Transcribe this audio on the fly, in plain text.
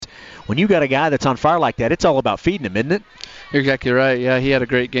when you got a guy that's on fire like that, it's all about feeding him, isn't it? You're exactly right. Yeah, he had a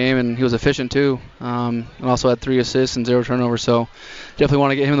great game, and he was efficient too. And also had 3 assists and 0 turnovers. So definitely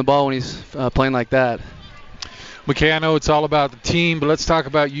want to get him the ball when he's playing like that. McKay, I know it's all about the team, but let's talk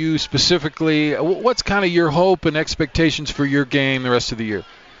about you specifically. What's kind of your hope and expectations for your game the rest of the year?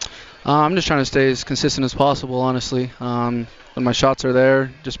 I'm just trying to stay as consistent as possible, honestly. When my shots are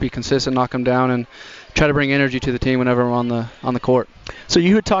there, just be consistent, knock them down, and try to bring energy to the team whenever I'm on the court. So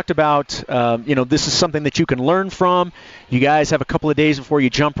you had talked about, this is something that you can learn from. You guys have a couple of days before you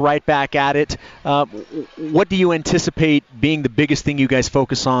jump right back at it. What do you anticipate being the biggest thing you guys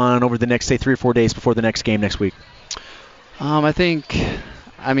focus on over the next, say, 3 or 4 days before the next game next week? Obviously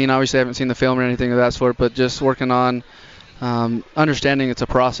I haven't seen the film or anything of that sort, but just working on understanding it's a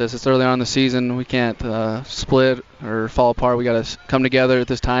process. It's early on in the season. We can't split or fall apart. We got to come together at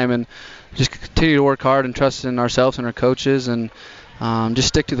this time and just continue to work hard and trust in ourselves and our coaches and just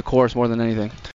stick to the course more than anything.